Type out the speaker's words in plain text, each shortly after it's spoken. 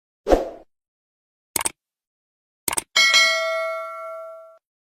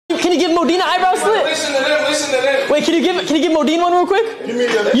can you give MoDeen an eyebrow slit? Listen to them. Wait, can you give MoDeen one real quick? Give me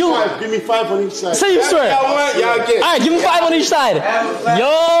five. Give me 5 on each side. Say you swear. Y'all get. Alright, give him 5 on each side.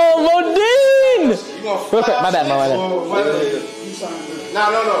 Yo, MoDeen! Real quick, my bad. No.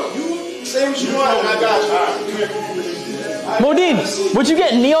 You say what you want, and I got you. MoDeen, would you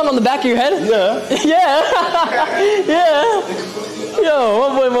get neon on the back of your head? Yeah. Yeah. Yo,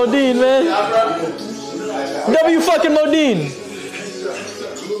 my boy MoDeen, man. W fucking MoDeen.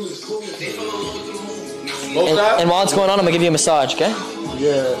 And while it's going on, I'm gonna give you a massage, okay?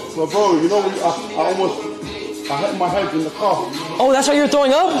 Yeah. Well, bro, you know, I hit my head in the car. Oh, that's why you were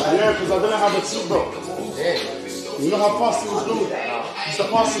throwing up? Yeah, because I didn't have a seatbelt. You know how fast it was going? It's the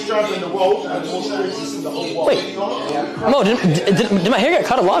fastest driver in the world and the most racist in the whole world. Wait. Mo, did my hair get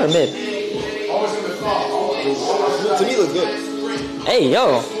cut a lot or mid? I was in the car. To me, it looks good. Hey,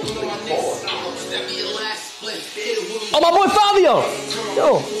 yo. Oh, my boy Fabio.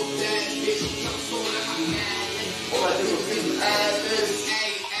 Yo.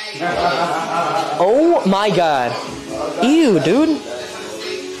 Oh my God. Ew, dude.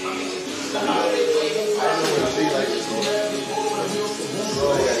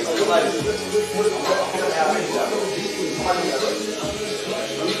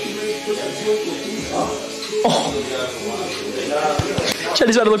 Oh.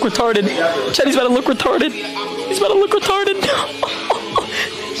 Chetty's about to look retarded. He's about to look retarded.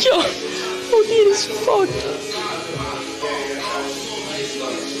 Yo, MoDeen is fucked.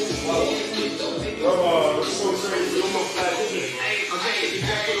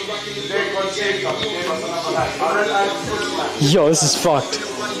 Yo, this is fucked.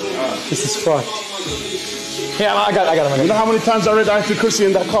 Yeah, I got him. You know how many times I read Ayatul Kursi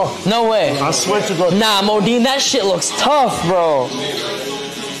in that car? No way. I swear to God. Nah, MoDeen, that shit looks tough, bro.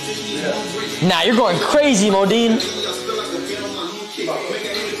 Nah, you're going crazy, MoDeen.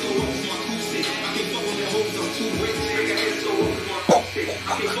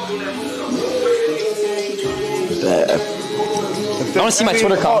 I want to see my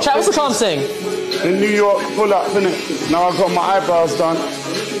Twitter comment. Chat, what's the comment saying? In New York, pull up, innit? Now I've got my eyebrows done.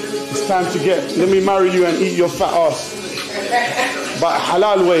 It's time to let me marry you and eat your fat ass. But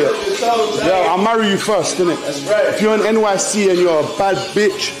halal way. Yeah, I'll marry you first, innit? If you're in NYC and you're a bad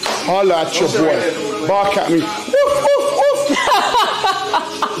bitch, holler at your boy. Bark at me. Woof, woof, woof.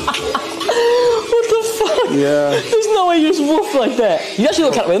 What the fuck? Yeah. There's no way you just woof like that. You actually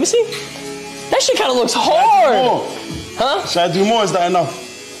look kind of, wait, let me see. That shit kind of looks hard. Huh? Should I do more? Is that enough?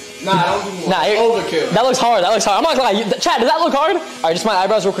 Nah, I don't do more. Nah, overkill. That looks hard. I'm not gonna lie. Chat, does that look hard? Alright, just my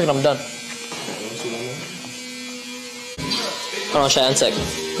eyebrows real quick and I'm done. Hold on, chat, one sec.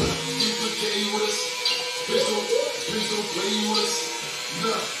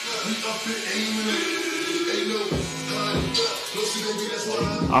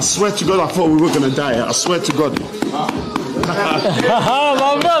 I swear to God, I thought we were gonna die. I swear to God.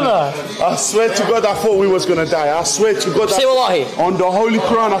 My brother. I swear to God, I thought we was gonna die. I swear to God. Say wallahi. On the Holy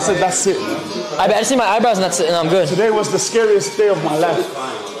Quran, I said that's it. I just see my eyebrows and that's it, and I'm good. Today was the scariest day of my life.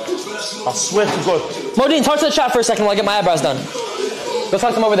 I swear to God. MoDeen, talk to the chat for a second while I get my eyebrows done. Go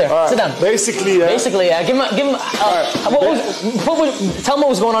talk to them over there. Right. Sit down. Basically, yeah. Give him. Tell him what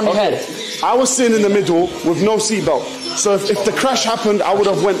was going on in your head. I was sitting in the middle with no seatbelt. So if the crash happened, I would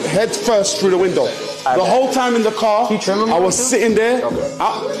have went head first through the window. The whole time in the car, I was sitting there.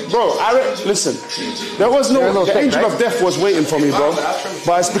 Listen, there was no, the angel of death was waiting for me, bro.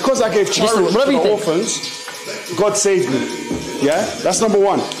 But it's because I gave charity to the orphans, God saved me. Yeah, that's number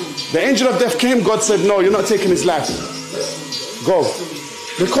one. The angel of death came, God said, no, you're not taking his life. Go.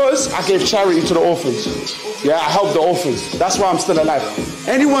 Because I gave charity to the orphans. Yeah, I helped the orphans. That's why I'm still alive.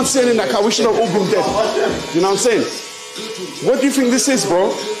 Anyone sitting in that car, we should have all been dead. You know what I'm saying? What do you think this is,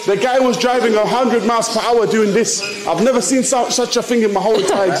 bro? The guy was driving 100 miles per hour doing this. I've never seen such a thing in my whole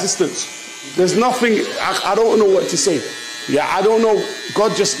entire existence. There's nothing, I don't know what to say. Yeah, I don't know.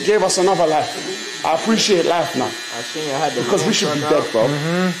 God just gave us another life. I appreciate life now. Because we should be dead, bro.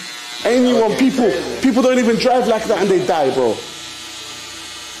 Anyone, people don't even drive like that and they die, bro.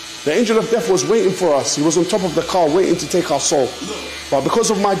 The angel of death was waiting for us. He was on top of the car waiting to take our soul. But because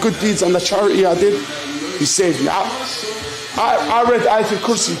of my good deeds and the charity I did, he saved me. I read Ayatul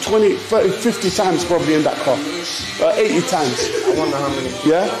Kursi 20, 30, 50 times probably in that car. 80 times. I wonder how many.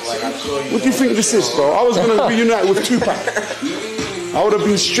 Yeah? What do you think this is, bro? I was going to reunite with Tupac. I would have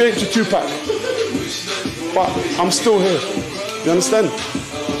been straight to Tupac. But I'm still here. You understand?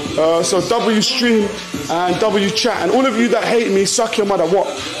 So W stream and W chat and all of you that hate me, suck your mother. What?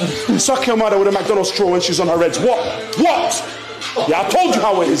 Suck your mother with a McDonald's straw when she's on her reds. What? Yeah, I told you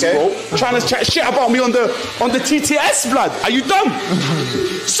how it is, bro. Trying to chat shit about me on the TTS, blood. Are you dumb?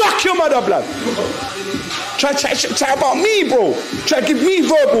 Suck your mother, blood. Try to chat about me, bro. Try to give me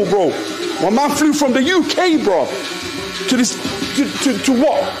verbal, bro. My man flew from the UK, bro, to this, to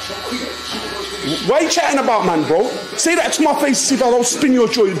what? What are you chatting about, man, bro? Say that to my face, see if I don't spin your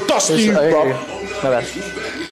jaw, you dusty, bro. My bad.